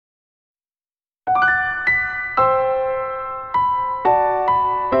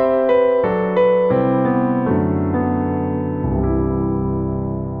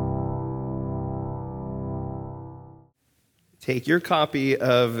take your copy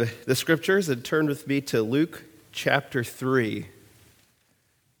of the scriptures and turn with me to Luke chapter 3.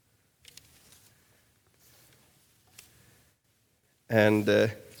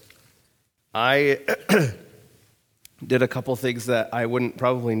 And I did a couple things that I wouldn't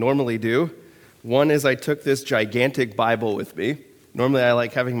probably normally do. One is I took this gigantic Bible with me. Normally I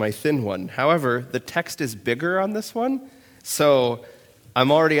like having my thin one. However, the text is bigger on this one, so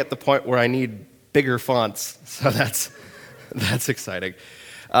I'm already at the point where I need bigger fonts. So that's exciting.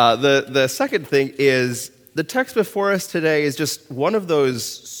 The second thing is the text before us today is just one of those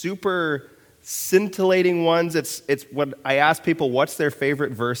super scintillating ones. It's when I ask people what's their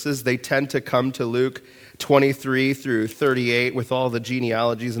favorite verses, they tend to come to Luke 23 through 38 with all the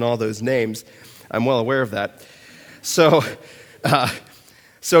genealogies and all those names. I'm well aware of that. So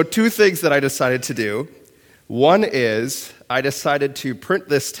two things that I decided to do. One is I decided to print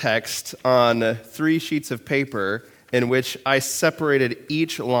this text on 3 sheets of paper in which I separated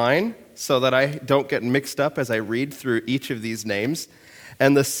each line so that I don't get mixed up as I read through each of these names.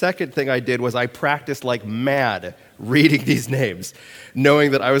 And the second thing I did was I practiced like mad reading these names,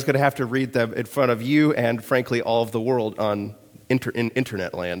 knowing that I was going to have to read them in front of you and, frankly, all of the world in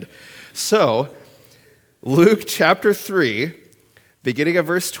internet land. So, Luke chapter 3, beginning of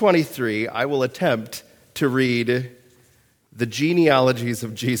verse 23, I will attempt to read the genealogies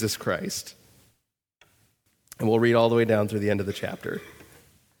of Jesus Christ. And we'll read all the way down through the end of the chapter.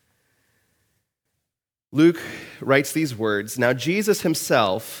 Luke writes these words, "Now Jesus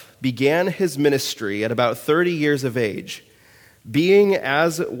himself began his ministry at about 30 years of age, being,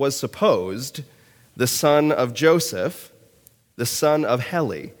 as was supposed, the son of Joseph, the son of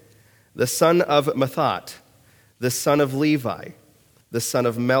Heli, the son of Mathat, the son of Levi, the son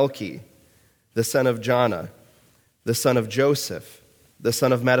of Melchi, the son of Jonah, the son of Joseph, the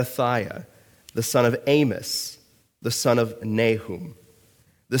son of Mattathiah, the son of Amos, the son of Nahum,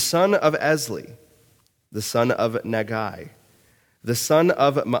 the son of Esli, the son of Nagai, the son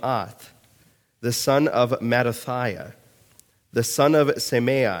of Ma'ath, the son of Mattathiah, the son of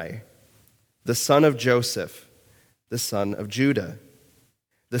Semei, the son of Joseph, the son of Judah,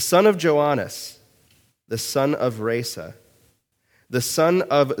 the son of Joannes, the son of Resa, the son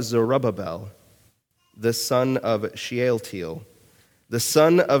of Zerubbabel, the son of Shealtiel, the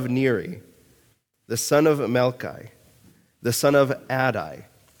son of Neri, the son of Melchi, the son of Adai,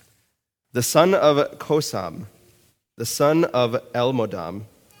 the son of Kosam, the son of Elmodam,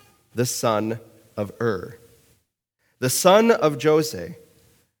 the son of the son of Jose,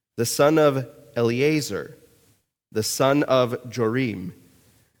 the son of Eleazar, the son of Jorim,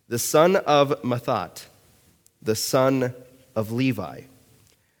 the son of Mathat, the son of Levi,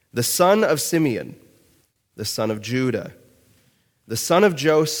 the son of Simeon, the son of Judah, the son of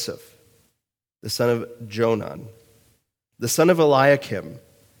Joseph, the son of Jonan, the son of Eliakim,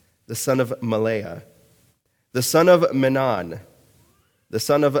 the son of Malaiah, the son of Menon, the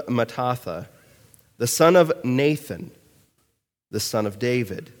son of Mattatha, the son of Nathan, the son of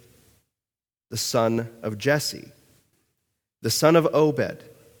David, the son of Jesse, the son of Obed,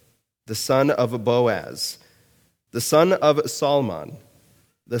 the son of Boaz, the son of Salmon,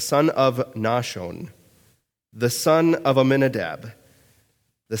 the son of Nahshon, the son of Amminadab,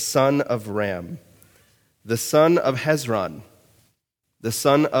 the son of Ram, the son of Hezron, the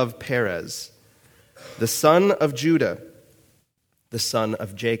son of Perez, the son of Judah, the son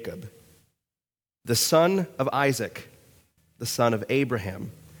of Jacob, the son of Isaac, the son of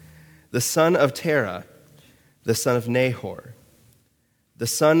Abraham, the son of Terah, the son of Nahor, the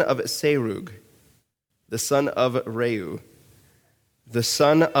son of Serug, the son of Reu, the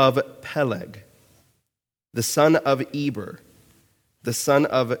son of Peleg, the son of Eber, the son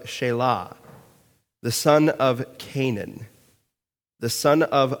of Shelah, the son of Canaan, the son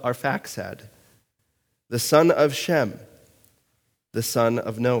of Arphaxad, the son of Shem, the son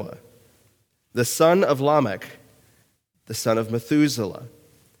of Noah, the son of Lamech, the son of Methuselah,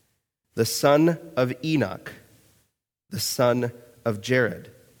 the son of Enoch, the son of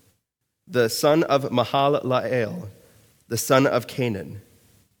Jared, the son of Mahalalel, the son of Canaan,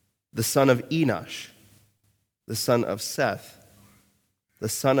 the son of Enosh, the son of Seth, the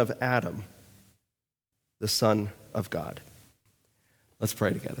son of Adam, the son of God." Let's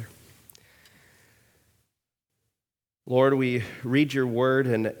pray together. Lord, we read your word,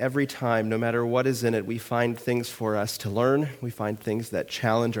 and every time, no matter what is in it, we find things for us to learn. We find things that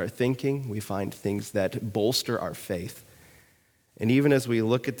challenge our thinking. We find things that bolster our faith. And even as we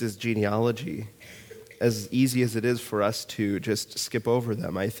look at this genealogy, as easy as it is for us to just skip over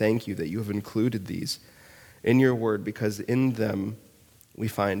them, I thank you that you have included these in your word, because in them we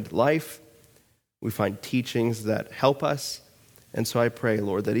find life, we find teachings that help us, And so I pray,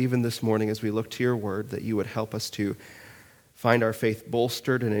 Lord, that even this morning as we look to your word, that you would help us to find our faith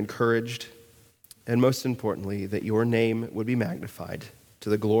bolstered and encouraged, and most importantly, that your name would be magnified to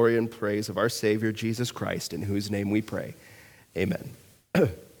the glory and praise of our Savior, Jesus Christ, in whose name we pray. Amen.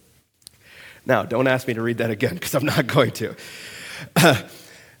 Now, don't ask me to read that again, because I'm not going to.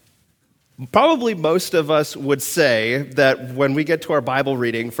 Probably most of us would say that when we get to our Bible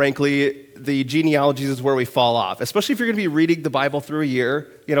reading, frankly, the genealogies is where we fall off, especially if you're going to be reading the Bible through a year.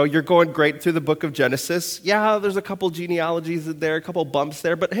 You know, you're going great through the book of Genesis. Yeah, there's a couple genealogies in there, a couple bumps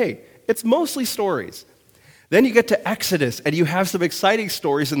there, but hey, it's mostly stories. Then you get to Exodus, and you have some exciting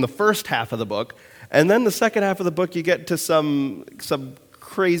stories in the first half of the book, and then the second half of the book, you get to some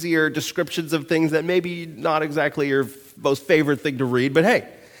crazier descriptions of things that maybe not exactly your most favorite thing to read, but hey,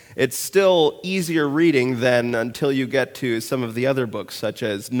 it's still easier reading than until you get to some of the other books, such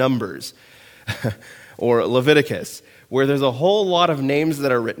as Numbers or Leviticus, where there's a whole lot of names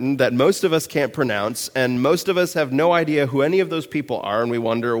that are written that most of us can't pronounce, and most of us have no idea who any of those people are, and we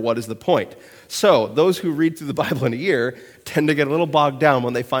wonder, what is the point? So those who read through the Bible in a year tend to get a little bogged down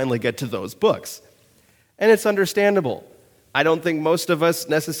when they finally get to those books. And it's understandable. I don't think most of us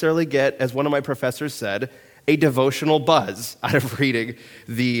necessarily get, as one of my professors said, a devotional buzz out of reading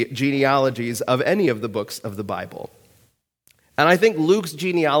the genealogies of any of the books of the Bible. And I think Luke's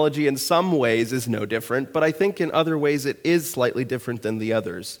genealogy in some ways is no different, but I think in other ways it is slightly different than the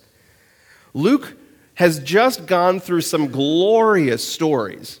others. Luke has just gone through some glorious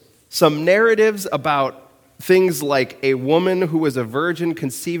stories, some narratives about things like a woman who was a virgin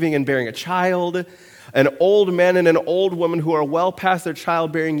conceiving and bearing a child, an old man and an old woman who are well past their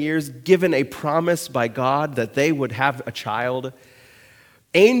childbearing years, given a promise by God that they would have a child.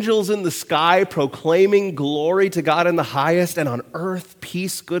 Angels in the sky proclaiming glory to God in the highest, and on earth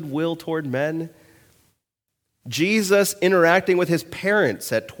peace, goodwill toward men. Jesus interacting with his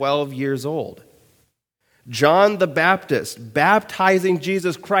parents at 12 years old. John the Baptist baptizing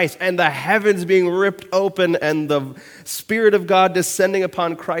Jesus Christ, and the heavens being ripped open, and the Spirit of God descending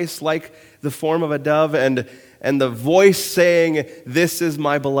upon Christ like the form of a dove, and the voice saying, "This is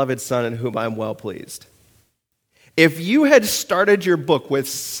my beloved Son in whom I'm well pleased." If you had started your book with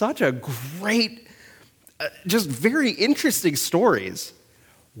such a great, just very interesting stories,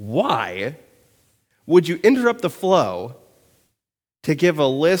 why would you interrupt the flow to give a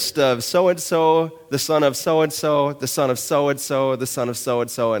list of so-and-so, the son of so-and-so, the son of so-and-so, the son of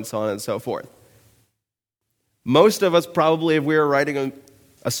so-and-so, and so on and so forth? Most of us probably, if we were writing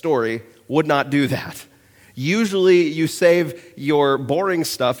a story, would not do that. Usually you save your boring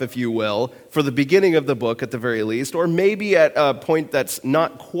stuff, if you will, for the beginning of the book at the very least, or maybe at a point that's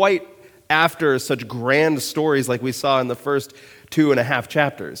not quite after such grand stories like we saw in the first 2.5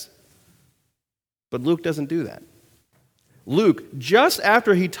 chapters. But Luke doesn't do that. Luke, just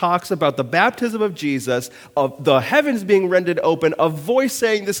after he talks about the baptism of Jesus, of the heavens being rendered open, a voice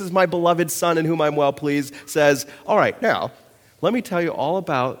saying, "This is my beloved Son in whom I'm well pleased," says, all right, now, let me tell you all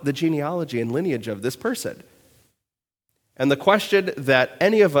about the genealogy and lineage of this person. And the question that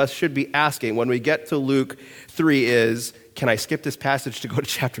any of us should be asking when we get to Luke 3 is, can I skip this passage to go to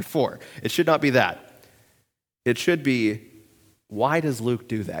chapter 4? It should not be that. It should be, why does Luke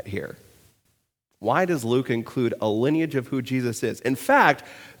do that here? Why does Luke include a lineage of who Jesus is? In fact,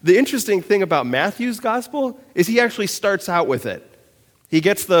 the interesting thing about Matthew's gospel is he actually starts out with it. He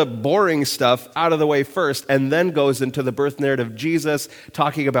gets the boring stuff out of the way first and then goes into the birth narrative of Jesus,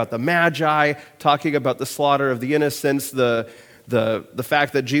 talking about the Magi, talking about the slaughter of the innocents, the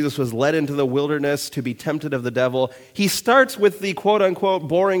fact that Jesus was led into the wilderness to be tempted of the devil. He starts with the quote-unquote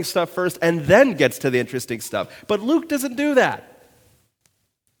boring stuff first and then gets to the interesting stuff. But Luke doesn't do that.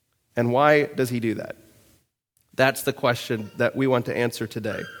 And why does he do that? That's the question that we want to answer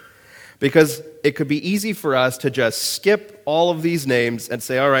today. Because it could be easy for us to just skip all of these names and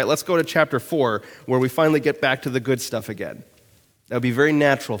say, all right, let's go to chapter 4, where we finally get back to the good stuff again. That would be very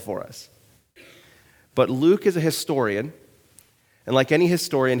natural for us. But Luke is a historian, and like any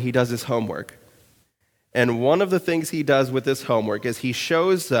historian, he does his homework. And one of the things he does with this homework is he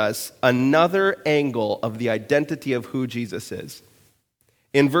shows us another angle of the identity of who Jesus is.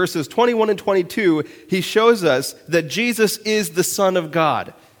 In verses 21 and 22, he shows us that Jesus is the Son of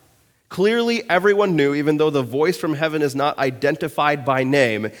God. Clearly, everyone knew, even though the voice from heaven is not identified by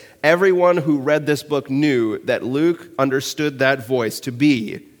name, everyone who read this book knew that Luke understood that voice to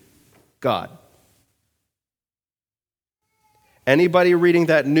be God. Anybody reading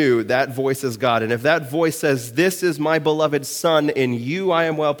that knew that voice is God. And if that voice says, "This is my beloved Son, in you I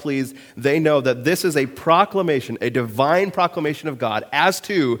am well pleased," they know that this is a proclamation, a divine proclamation of God as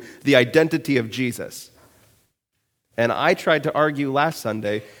to the identity of Jesus. And I tried to argue last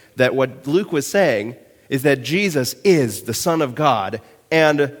Sunday that what Luke was saying is that Jesus is the Son of God,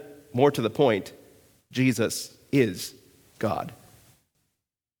 and more to the point, Jesus is God.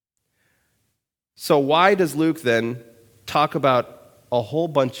 So why does Luke then talk about a whole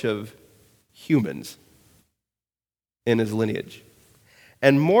bunch of humans in his lineage?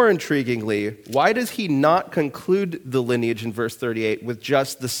 And more intriguingly, why does he not conclude the lineage in verse 38 with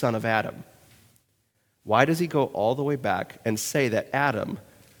just the son of Adam? Why does he go all the way back and say that Adam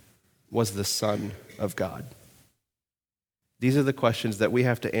was the Son of God? These are the questions that we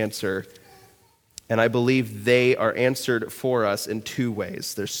have to answer, and I believe they are answered for us in two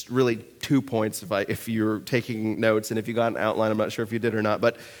ways. There's really 2 points if you're taking notes, and if you got an outline, I'm not sure if you did or not,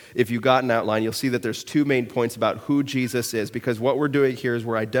 but if you got an outline, you'll see that there's 2 main points about who Jesus is, because what we're doing here is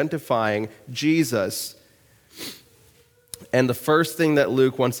we're identifying Jesus. And the first thing that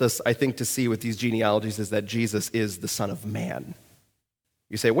Luke wants us, I think, to see with these genealogies is that Jesus is the Son of Man.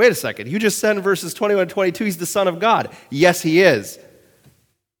 You say, wait a second, you just said in verses 21 and 22 he's the Son of God. Yes, he is.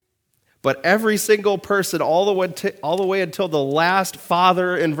 But every single person, all the way until the last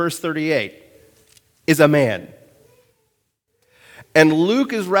father in verse 38, is a man. And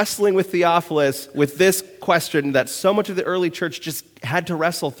Luke is wrestling with Theophilus with this question that so much of the early church just had to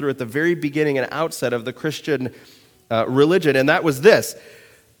wrestle through at the very beginning and outset of the Christian religion, and that was this.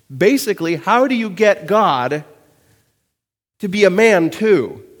 Basically, how do you get God to be a man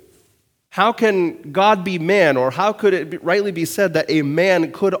too? How can God be man, or how could it rightly be said that a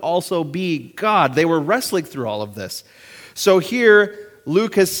man could also be God? They were wrestling through all of this. So here,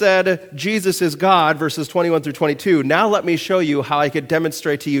 Luke has said Jesus is God, verses 21 through 22. Now let me show you how I could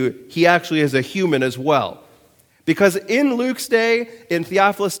demonstrate to you he actually is a human as well. Because in Luke's day, in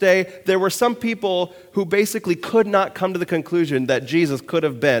Theophilus' day, there were some people who basically could not come to the conclusion that Jesus could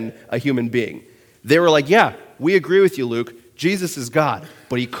have been a human being. They were like, yeah, we agree with you, Luke. Jesus is God,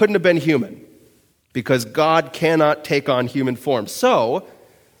 but he couldn't have been human because God cannot take on human form. So,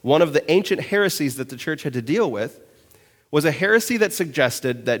 one of the ancient heresies that the church had to deal with was a heresy that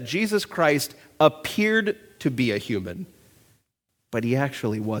suggested that Jesus Christ appeared to be a human, but he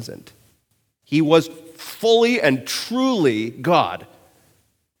actually wasn't. He was fully and truly God,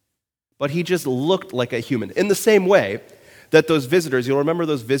 but he just looked like a human. In the same way that those visitors, you'll remember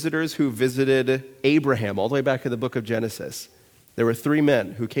those visitors who visited Abraham all the way back in the book of Genesis. There were 3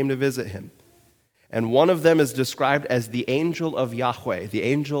 men who came to visit him. And one of them is described as the angel of Yahweh, the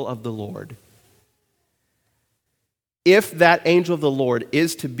angel of the Lord. If that angel of the Lord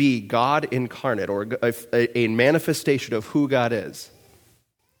is to be God incarnate, or a manifestation of who God is,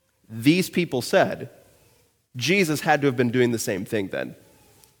 these people said Jesus had to have been doing the same thing then.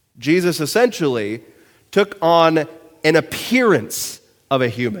 Jesus essentially took on an appearance of a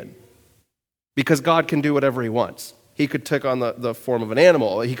human because God can do whatever he wants. He could take on the form of an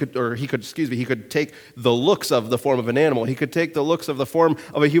animal. He could take the looks of the form of an animal. He could take the looks of the form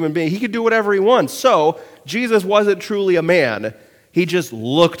of a human being. He could do whatever he wants. So Jesus wasn't truly a man. He just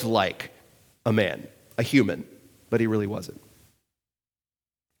looked like a man, a human, but he really wasn't.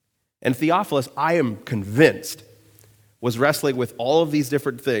 And Theophilus, I am convinced, was wrestling with all of these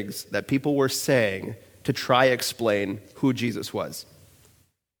different things that people were saying to try explain who Jesus was.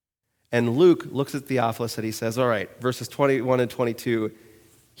 And Luke looks at Theophilus and he says, all right, verses 21 and 22,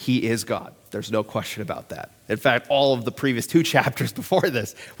 he is God. There's no question about that. In fact, all of the previous 2 chapters before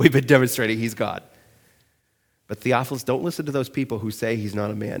this, we've been demonstrating he's God. But Theophilus, don't listen to those people who say he's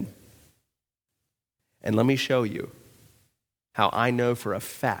not a man. And let me show you how I know for a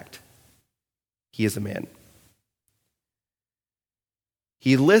fact he is a man.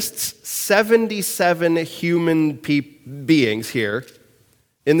 He lists 77 human beings here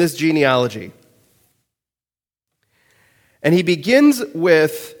in this genealogy. And he begins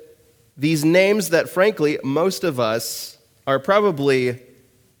with these names that, frankly, most of us are probably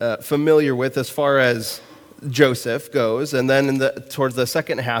familiar with as far as Joseph goes. And then towards the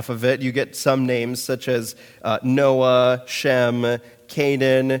second half of it, you get some names such as Noah, Shem,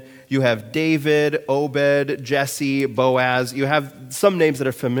 Canaan. You have David, Obed, Jesse, Boaz. You have some names that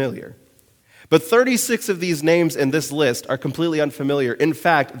are familiar. But 36 of these names in this list are completely unfamiliar. In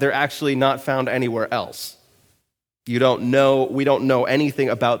fact, they're actually not found anywhere else. We don't know anything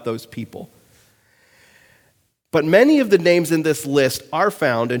about those people. But many of the names in this list are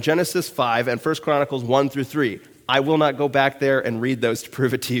found in Genesis 5 and 1 Chronicles 1 through 3. I will not go back there and read those to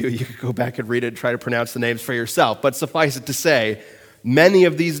prove it to you. You can go back and read it and try to pronounce the names for yourself. But suffice it to say, many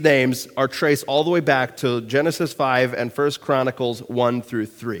of these names are traced all the way back to Genesis 5 and 1 Chronicles 1 through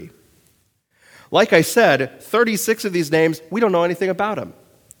 3. Like I said, 36 of these names, we don't know anything about them.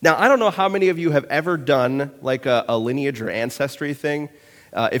 Now, I don't know how many of you have ever done like a lineage or ancestry thing.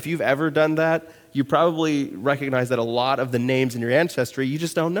 If you've ever done that, you probably recognize that a lot of the names in your ancestry you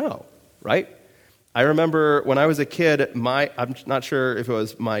just don't know, right? I remember when I was a kid, I'm not sure if it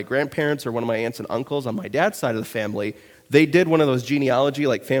was my grandparents or one of my aunts and uncles on my dad's side of the family, they did one of those genealogy,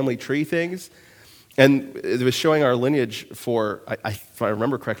 like family tree things, and it was showing our lineage for, if I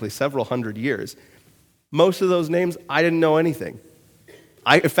remember correctly, several hundred years. Most of those names, I didn't know anything.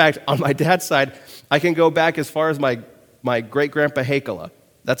 In fact, on my dad's side, I can go back as far as my great-grandpa Hakela.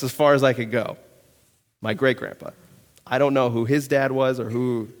 That's as far as I could go. My great-grandpa. I don't know who his dad was or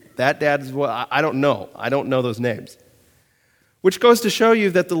who that dad's was. I don't know. I don't know those names. Which goes to show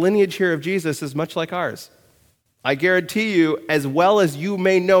you that the lineage here of Jesus is much like ours. I guarantee you, as well as you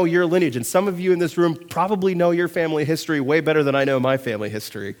may know your lineage, and some of you in this room probably know your family history way better than I know my family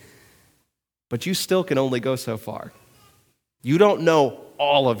history, but you still can only go so far. You don't know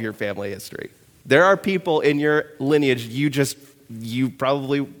all of your family history. There are people in your lineage you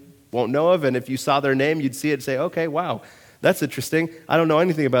probably won't know of, and if you saw their name, you'd see it and say, okay, wow, that's interesting. I don't know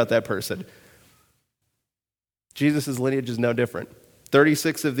anything about that person. Jesus' lineage is no different.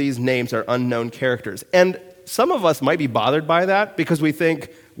 36 of these names are unknown characters. And some of us might be bothered by that because we think,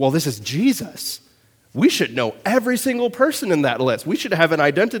 well, this is Jesus. We should know every single person in that list. We should have an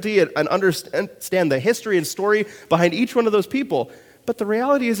identity and understand the history and story behind each one of those people. But the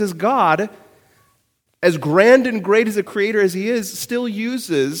reality is God, as grand and great as a creator as he is, still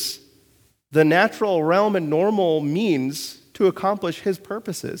uses the natural realm and normal means to accomplish his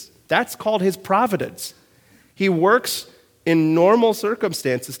purposes. That's called his providence. He works in normal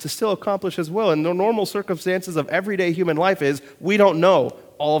circumstances to still accomplish his will. And the normal circumstances of everyday human life is we don't know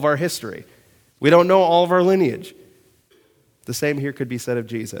all of our history. We don't know all of our lineage. The same here could be said of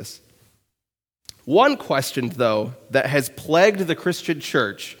Jesus. One question, though, that has plagued the Christian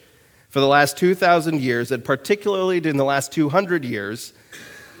church for the last 2,000 years, and particularly in the last 200 years,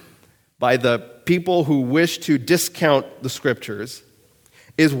 by the people who wish to discount the scriptures,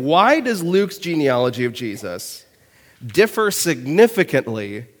 is why does Luke's genealogy of Jesus differ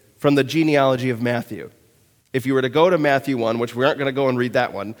significantly from the genealogy of Matthew? If you were to go to Matthew 1, which we aren't going to go and read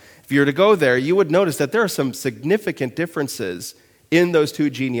that one, if you were to go there, you would notice that there are some significant differences in those two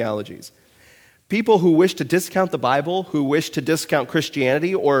genealogies. People who wish to discount the Bible, who wish to discount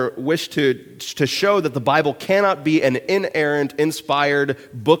Christianity, or wish to show that the Bible cannot be an inerrant, inspired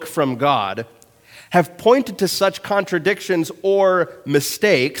book from God, have pointed to such contradictions or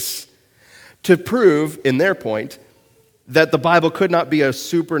mistakes to prove, in their point, that the Bible could not be a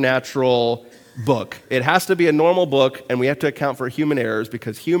supernatural book. It has to be a normal book, and we have to account for human errors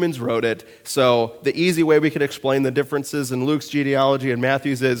because humans wrote it. So the easy way we could explain the differences in Luke's genealogy and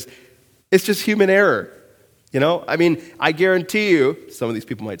Matthew's is it's just human error. You know, I mean, I guarantee you, some of these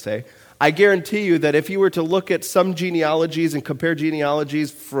people might say, I guarantee you that if you were to look at some genealogies and compare genealogies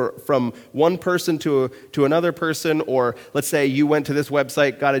from one person to another person, or let's say you went to this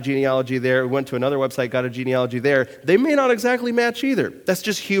website, got a genealogy there, went to another website, got a genealogy there, they may not exactly match either. That's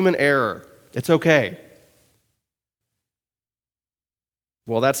just human error. It's okay.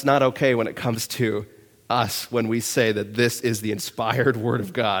 Well, that's not okay when it comes to us when we say that this is the inspired Word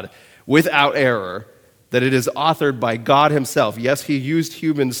of God without error, that it is authored by God himself. Yes, he used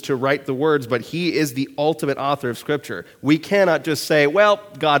humans to write the words, but he is the ultimate author of Scripture. We cannot just say, well,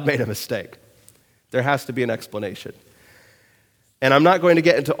 God made a mistake. There has to be an explanation. And I'm not going to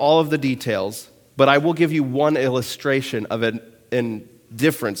get into all of the details, but I will give you one illustration of an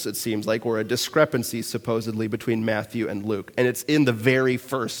difference, it seems like, or a discrepancy, supposedly, between Matthew and Luke. And it's in the very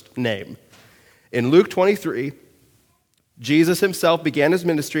first name. In Luke 23, Jesus himself began his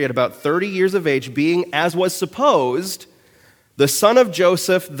ministry at about 30 years of age, being, as was supposed, the son of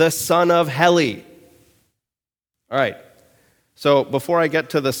Joseph, the son of Heli. All right. So before I get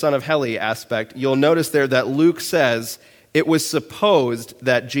to the son of Heli aspect, you'll notice there that Luke says it was supposed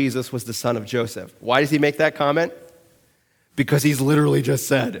that Jesus was the son of Joseph. Why does he make that comment? Because he's literally just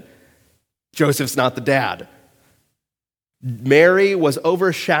said, Joseph's not the dad. Mary was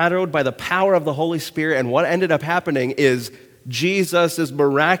overshadowed by the power of the Holy Spirit, and what ended up happening is Jesus is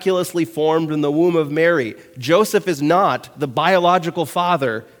miraculously formed in the womb of Mary. Joseph is not the biological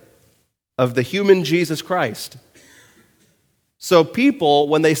father of the human Jesus Christ. So people,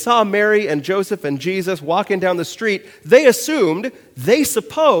 when they saw Mary and Joseph and Jesus walking down the street, they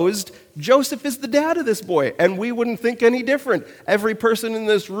supposed Joseph is the dad of this boy, and we wouldn't think any different. Every person in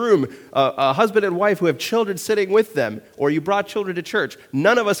this room, a husband and wife who have children sitting with them, or you brought children to church,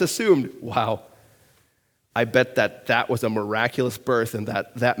 none of us assumed, wow, I bet that was a miraculous birth and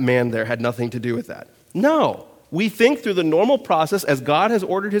that man there had nothing to do with that. No, We think through the normal process, as God has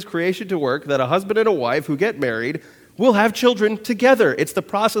ordered his creation to work, that a husband and a wife who get married will have children together. It's the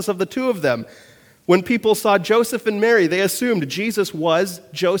process of the two of them. When people saw Joseph and Mary, they assumed Jesus was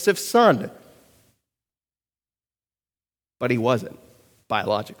Joseph's son. But he wasn't,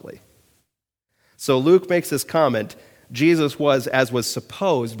 biologically. So Luke makes this comment, Jesus was, as was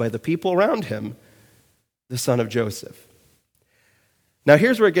supposed by the people around him, the son of Joseph. Now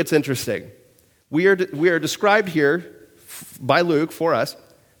here's where it gets interesting. We are described here by Luke for us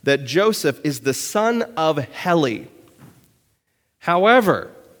that Joseph is the son of Heli.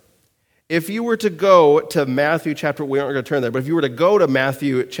 However, if you were to go to Matthew chapter, we aren't going to turn there, but if you were to go to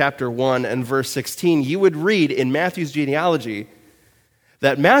Matthew chapter 1 and verse 16, you would read in Matthew's genealogy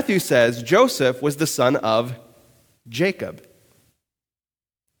that Matthew says Joseph was the son of Jacob.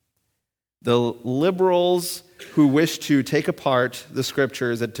 The liberals who wish to take apart the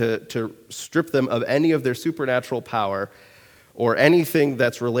scriptures and to strip them of any of their supernatural power or anything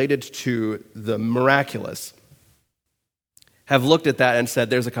that's related to the miraculous have looked at that and said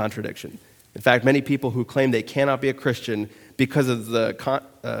there's a contradiction. In fact, many people who claim they cannot be a Christian because of the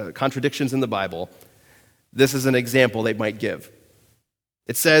contradictions in the Bible, this is an example they might give.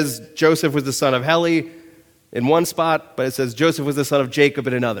 It says Joseph was the son of Heli in one spot, but it says Joseph was the son of Jacob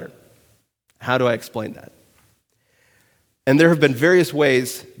in another. How do I explain that? And there have been various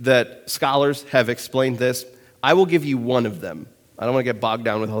ways that scholars have explained this. I will give you one of them. I don't want to get bogged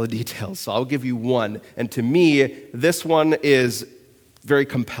down with all the details, so I'll give you one. And to me, this one is very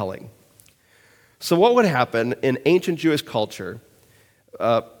compelling. So what would happen in ancient Jewish culture,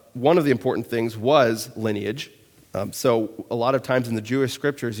 one of the important things was lineage. So a lot of times in the Jewish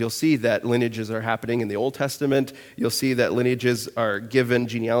scriptures, you'll see that lineages are happening in the Old Testament. You'll see that lineages are given,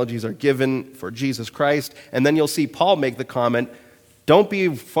 genealogies are given for Jesus Christ. And then you'll see Paul make the comment, don't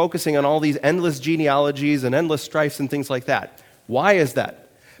be focusing on all these endless genealogies and endless strifes and things like that. Why is that?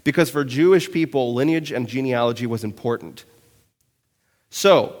 Because for Jewish people, lineage and genealogy was important.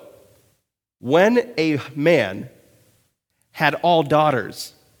 So, when a man had all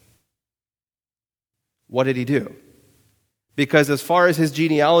daughters, what did he do? Because as far as his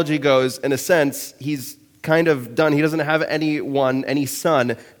genealogy goes, in a sense, he's kind of done. He doesn't have any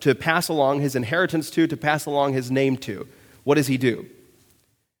son to pass along his inheritance to pass along his name to. What does he do?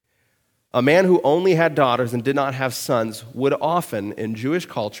 A man who only had daughters and did not have sons would often, in Jewish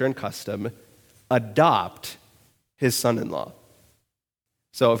culture and custom, adopt his son-in-law.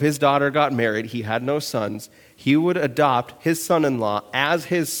 So if his daughter got married, he had no sons, he would adopt his son-in-law as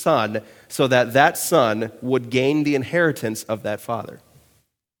his son so that that son would gain the inheritance of that father.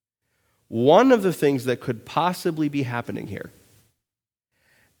 One of the things that could possibly be happening here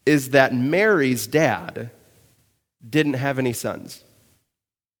is that Mary's dad didn't have any sons.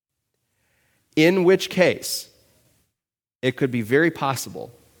 In which case, it could be very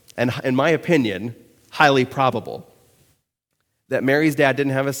possible, and in my opinion, highly probable, that Mary's dad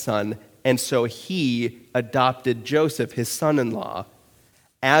didn't have a son, and so he adopted Joseph, his son-in-law,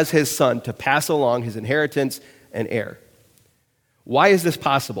 as his son to pass along his inheritance and heir. Why is this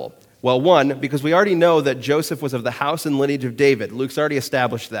possible? Well, one, because we already know that Joseph was of the house and lineage of David. Luke's already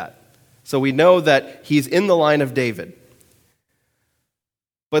established that. So we know that he's in the line of David.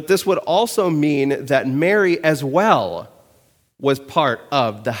 But this would also mean that Mary as well was part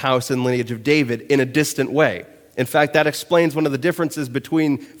of the house and lineage of David in a distant way. In fact, that explains one of the differences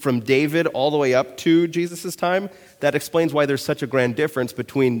from David all the way up to Jesus' time. That explains why there's such a grand difference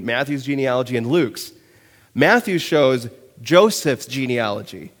between Matthew's genealogy and Luke's. Matthew shows Joseph's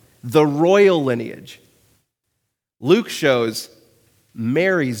genealogy, the royal lineage. Luke shows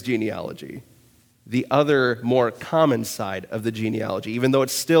Mary's genealogy, the other more common side of the genealogy, even though it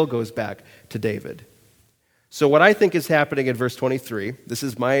still goes back to David. So what I think is happening in verse 23, this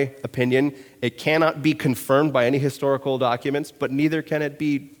is my opinion, it cannot be confirmed by any historical documents, but neither can it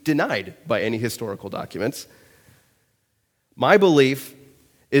be denied by any historical documents. My belief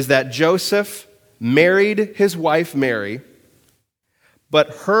is that Joseph married his wife Mary,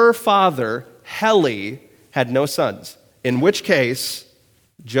 but her father, Heli, had no sons, in which case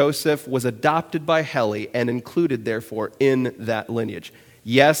Joseph was adopted by Heli and included, therefore, in that lineage.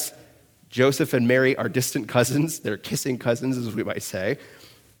 Yes, Joseph and Mary are distant cousins. They're kissing cousins, as we might say.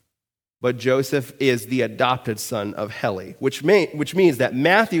 But Joseph is the adopted son of Heli, which means that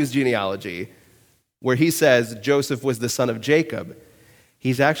Matthew's genealogy, where he says Joseph was the son of Jacob,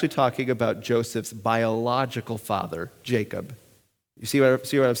 he's actually talking about Joseph's biological father, Jacob. You see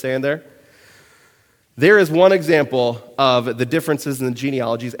what I'm saying there? There is one example of the differences in the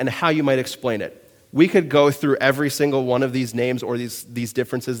genealogies and how you might explain it. we could go through every single one of these names or these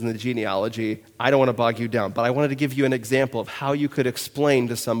differences in the genealogy. I don't want to bog you down, but I wanted to give you an example of how you could explain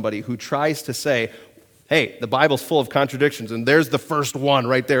to somebody who tries to say, hey, the Bible's full of contradictions, and there's the first one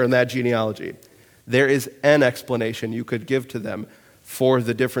right there in that genealogy. There is an explanation you could give to them for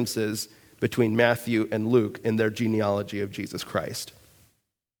the differences between Matthew and Luke in their genealogy of Jesus Christ.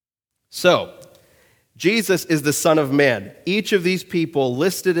 So, Jesus is the Son of Man. Each of these people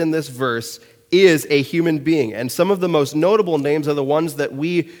listed in this verse is a human being, and some of the most notable names are the ones that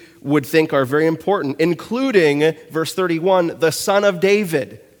we would think are very important, including, verse 31, the Son of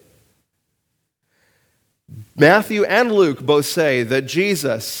David. Matthew and Luke both say that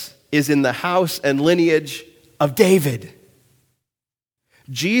Jesus is in the house and lineage of David.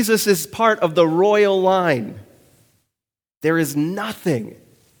 Jesus is part of the royal line. There is nothing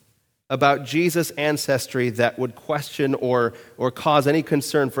about Jesus' ancestry that would question or cause any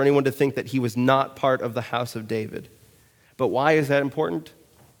concern for anyone to think that he was not part of the house of David. But why is that important?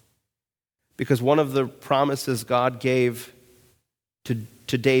 Because one of the promises God gave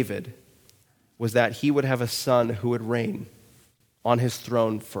to David was that he would have a son who would reign on his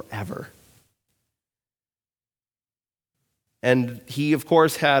throne forever. And he, of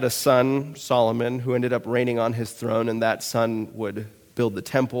course, had a son, Solomon, who ended up reigning on his throne, and that son would build the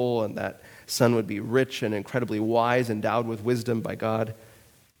temple, and that son would be rich and incredibly wise, endowed with wisdom by God.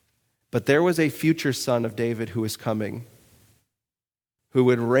 But there was a future son of David who was coming, who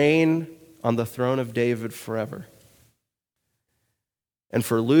would reign on the throne of David forever. And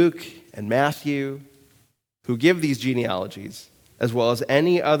for Luke and Matthew, who give these genealogies, as well as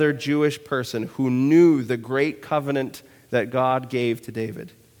any other Jewish person who knew the great covenant that God gave to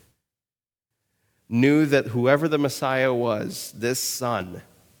David, knew that whoever the Messiah was, this son,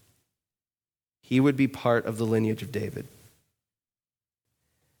 he would be part of the lineage of David.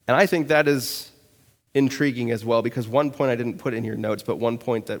 And I think that is intriguing as well, because one point I didn't put in your notes, but one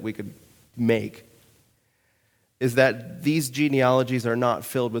point that we could make is that these genealogies are not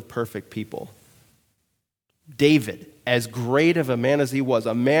filled with perfect people. David, as great of a man as he was,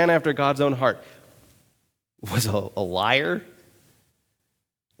 a man after God's own heart, was a liar,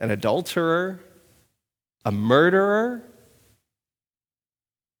 an adulterer, a murderer.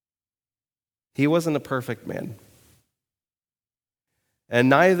 He wasn't a perfect man. And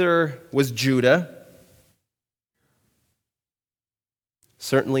neither was Judah.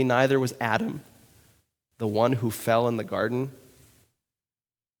 Certainly neither was Adam, the one who fell in the garden.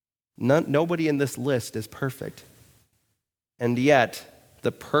 Nobody in this list is perfect. And yet,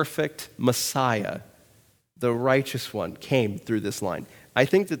 the perfect Messiah, the righteous one, came through this line. I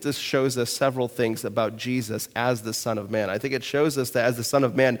think that this shows us several things about Jesus as the Son of Man. I think it shows us that as the Son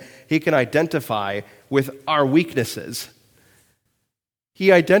of Man, he can identify with our weaknesses.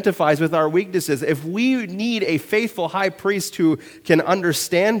 He identifies with our weaknesses. If we need a faithful high priest who can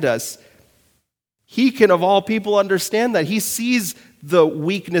understand us, he can, of all people, understand that. He sees the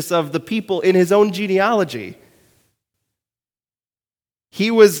weakness of the people in his own genealogy.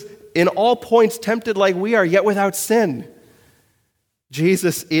 He was in all points tempted like we are, yet without sin.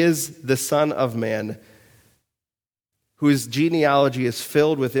 Jesus is the Son of Man, whose genealogy is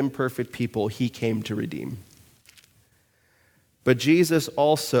filled with imperfect people he came to redeem. But Jesus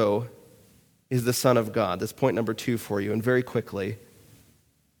also is the Son of God. That's point number 2 for you, and very quickly.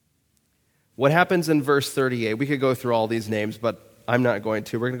 What happens in verse 38? We could go through all these names, but I'm not going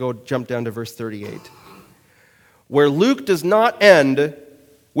to. We're going to jump down to verse 38, where Luke does not end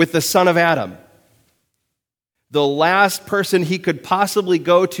with the son of Adam, the last person he could possibly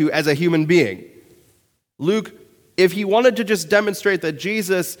go to as a human being. Luke, if he wanted to just demonstrate that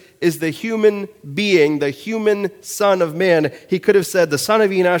Jesus is the human being, the human Son of Man, he could have said the son of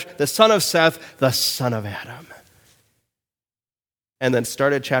Enosh, the son of Seth, the son of Adam. And then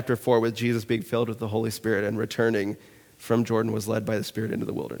started chapter 4 with Jesus being filled with the Holy Spirit and returning from Jordan was led by the Spirit into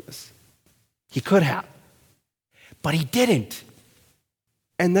the wilderness. He could have, but he didn't.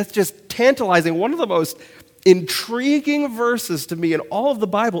 And that's just tantalizing. One of the most intriguing verses to me in all of the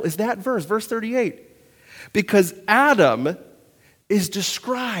Bible is that verse, verse 38. Because Adam is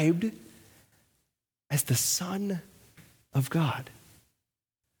described as the Son of God.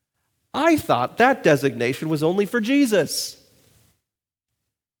 I thought that designation was only for Jesus.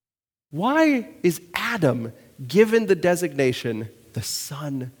 Why is Adam given the designation the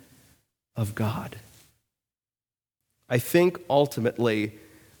Son of God? I think ultimately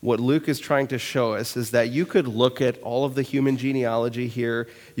what Luke is trying to show us is that you could look at all of the human genealogy here.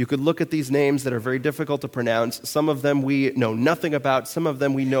 You could look at these names that are very difficult to pronounce. Some of them we know nothing about. Some of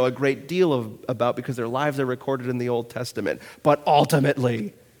them we know a great deal about because their lives are recorded in the Old Testament. But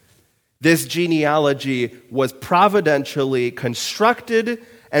ultimately, This genealogy was providentially constructed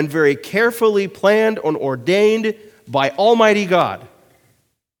and very carefully planned and ordained by Almighty God.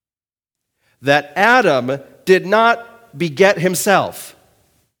 That Adam did not beget himself.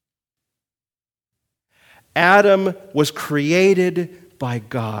 Adam was created by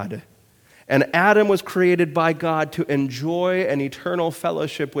God. And Adam was created by God to enjoy an eternal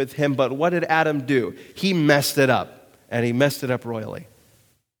fellowship with him. But what did Adam do? He messed it up, and he messed it up royally.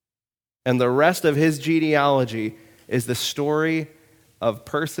 And the rest of his genealogy is the story of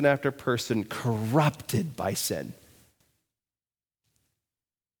person after person corrupted by sin.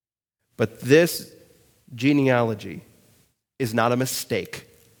 But this genealogy is not a mistake.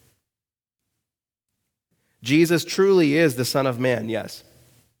 Jesus truly is the Son of Man, yes.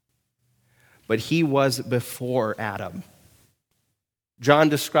 But he was before Adam. John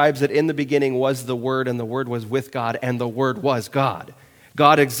describes that in the beginning was the Word, and the Word was with God, and the Word was God.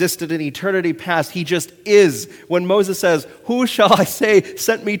 God existed in eternity past. He just is. When Moses says, "Who shall I say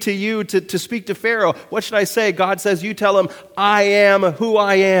sent me to you to speak to Pharaoh? What should I say?" God says, "You tell him, I am who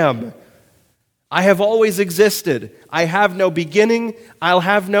I am. I have always existed. I have no beginning. I'll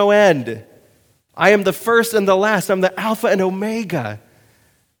have no end. I am the first and the last. I'm the Alpha and Omega."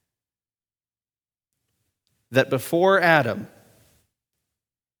 That before Adam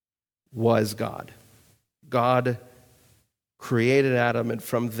was God. God created Adam, and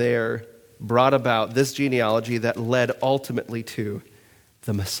from there brought about this genealogy that led ultimately to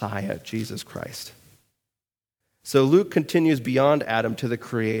the Messiah, Jesus Christ. So Luke continues beyond Adam to the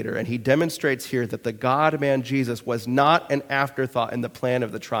Creator, and he demonstrates here that the God-man Jesus was not an afterthought in the plan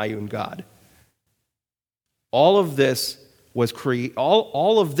of the triune God. All of this was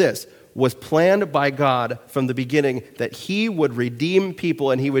planned by God from the beginning, that he would redeem people,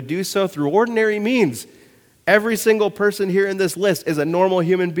 and he would do so through ordinary means. Every single person here in this list is a normal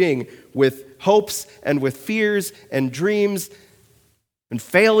human being with hopes and with fears and dreams and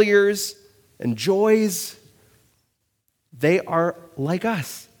failures and joys. They are like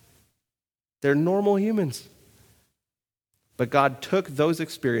us. They're normal humans. But God took those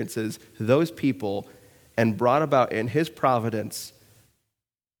experiences, those people, and brought about in his providence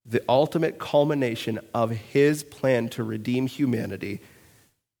the ultimate culmination of his plan to redeem humanity,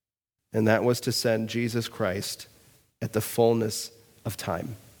 and that was to send Jesus Christ at the fullness of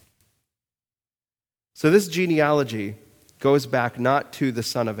time. So this genealogy goes back not to the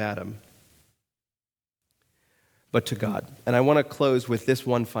son of Adam, but to God. And I want to close with this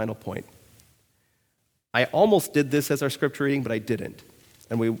one final point. I almost did this as our scripture reading, but I didn't.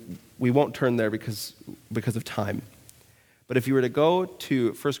 And we won't turn there because of time. But if you were to go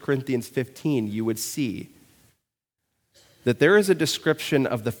to 1 Corinthians 15, you would see that there is a description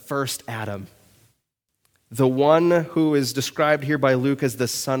of the first Adam, the one who is described here by Luke as the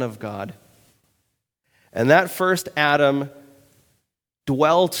Son of God. And that first Adam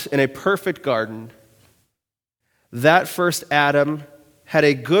dwelt in a perfect garden. That first Adam had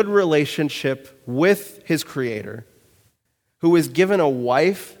a good relationship with his Creator, who was given a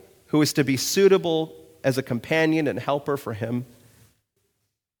wife who was to be suitable as a companion and helper for him,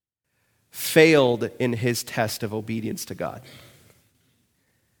 failed in his test of obedience to God,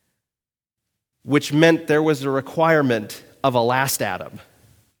 which meant there was a requirement of a last Adam,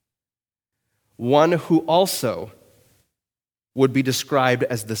 one who also would be described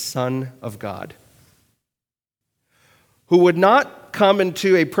as the Son of God, who would not come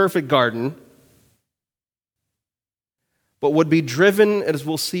into a perfect garden, but would be driven, as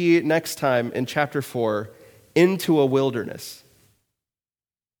we'll see next time in chapter 4, into a wilderness,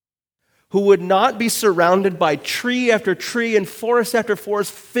 who would not be surrounded by tree after tree and forest after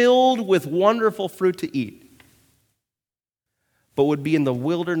forest filled with wonderful fruit to eat, but would be in the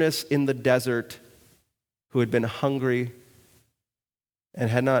wilderness, in the desert, who had been hungry and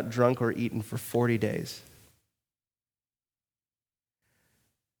had not drunk or eaten for 40 days.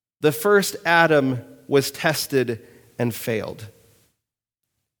 The first Adam was tested and failed.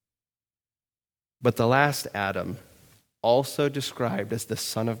 But the last Adam, also described as the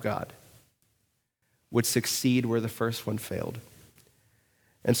Son of God, would succeed where the first one failed.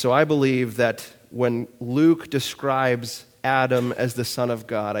 And so I believe that when Luke describes Adam as the Son of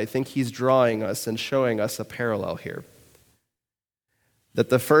God, I think he's drawing us and showing us a parallel here. That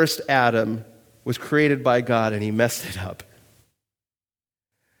the first Adam was created by God and he messed it up.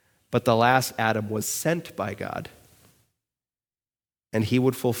 But the last Adam was sent by God, and he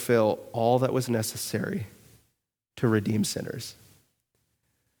would fulfill all that was necessary to redeem sinners.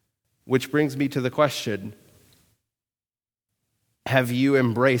 Which brings me to the question, have you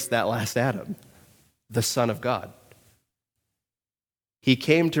embraced that last Adam, the Son of God? He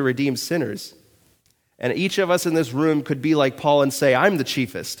came to redeem sinners. And each of us in this room could be like Paul and say, I'm the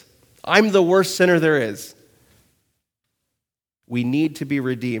chiefest. I'm the worst sinner there is. We need to be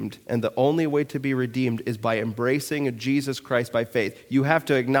redeemed, and the only way to be redeemed is by embracing Jesus Christ by faith. You have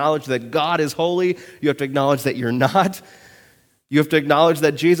to acknowledge that God is holy. You have to acknowledge that you're not. You have to acknowledge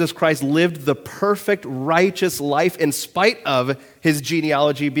that Jesus Christ lived the perfect, righteous life in spite of his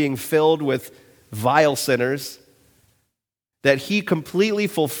genealogy being filled with vile sinners, that he completely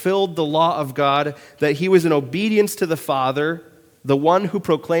fulfilled the law of God, that he was in obedience to the Father, the one who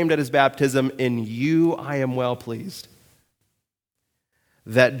proclaimed at his baptism, "In you I am well pleased."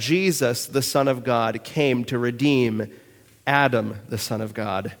 That Jesus, the Son of God, came to redeem Adam, the Son of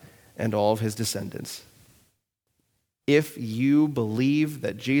God, and all of his descendants. If you believe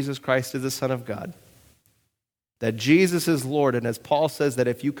that Jesus Christ is the Son of God, that Jesus is Lord, and as Paul says, that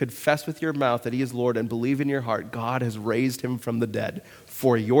if you confess with your mouth that he is Lord and believe in your heart, God has raised him from the dead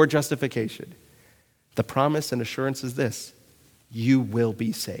for your justification, the promise and assurance is this: you will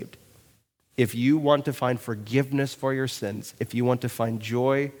be saved. If you want to find forgiveness for your sins, if you want to find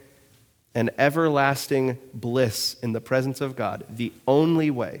joy and everlasting bliss in the presence of God, the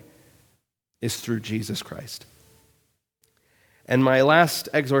only way is through Jesus Christ. And my last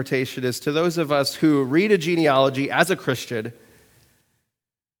exhortation is to those of us who read a genealogy as a Christian.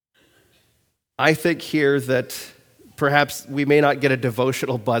 I think here that perhaps we may not get a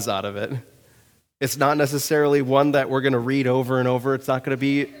devotional buzz out of it. It's not necessarily one that we're going to read over and over. It's not going to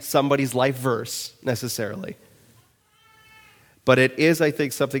be somebody's life verse necessarily. But it is, I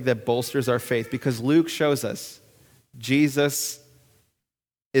think, something that bolsters our faith, because Luke shows us Jesus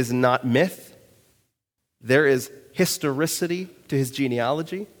is not myth. There is historicity to his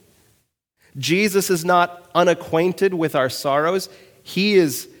genealogy. Jesus is not unacquainted with our sorrows.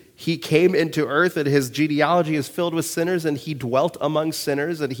 He came into earth, and his genealogy is filled with sinners, and he dwelt among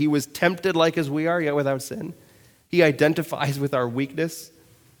sinners, and he was tempted like as we are, yet without sin. He identifies with our weakness.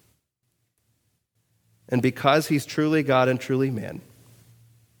 And because he's truly God and truly man,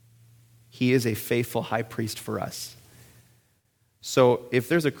 he is a faithful high priest for us. So if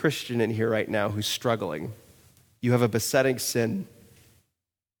there's a Christian in here right now who's struggling, you have a besetting sin,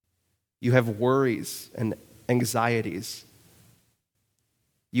 you have worries and anxieties,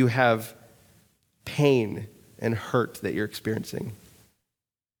 you have pain and hurt that you're experiencing,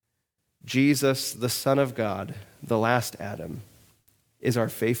 Jesus, the Son of God, the last Adam, is our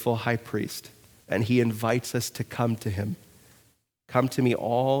faithful high priest, and he invites us to come to him. Come to me,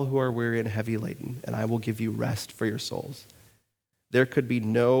 all who are weary and heavy laden, and I will give you rest for your souls. There could be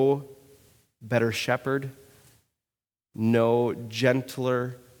no better shepherd, no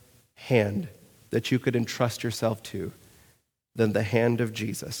gentler hand that you could entrust yourself to than the hand of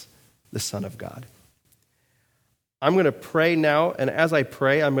Jesus, the Son of God. I'm going to pray now, and as I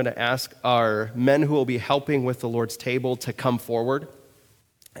pray, I'm going to ask our men who will be helping with the Lord's table to come forward.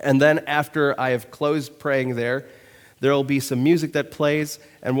 And then after I have closed praying there will be some music that plays,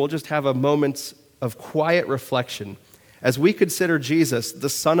 and we'll just have a moment of quiet reflection as we consider Jesus, the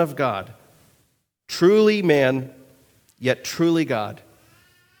Son of God, truly man, yet truly God,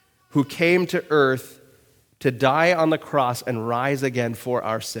 who came to earth to die on the cross and rise again for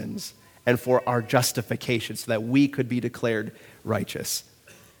our sins and for our justification so that we could be declared righteous.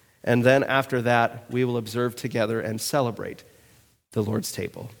 And then after that, we will observe together and celebrate the Lord's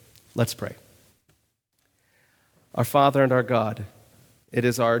table. Let's pray. Our Father and our God, it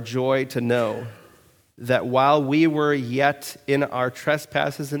is our joy to know that while we were yet in our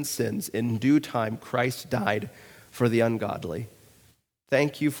trespasses and sins, in due time Christ died for the ungodly.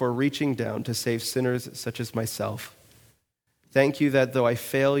 Thank you for reaching down to save sinners such as myself. Thank you that though I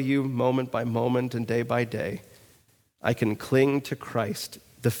fail you moment by moment and day by day, I can cling to Christ,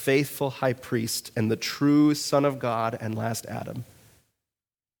 the faithful high priest and the true Son of God and last Adam,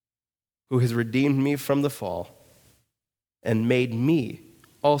 who has redeemed me from the fall and made me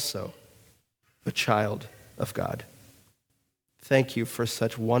also a child of God. Thank you for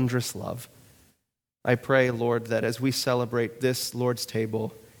such wondrous love. I pray, Lord, that as we celebrate this Lord's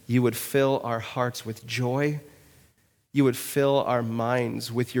table, you would fill our hearts with joy, you would fill our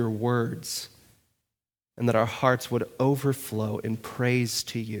minds with your words, and that our hearts would overflow in praise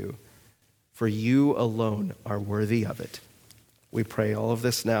to you, for you alone are worthy of it. We pray all of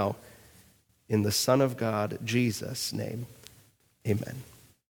this now in the Son of God, Jesus' name. Amen.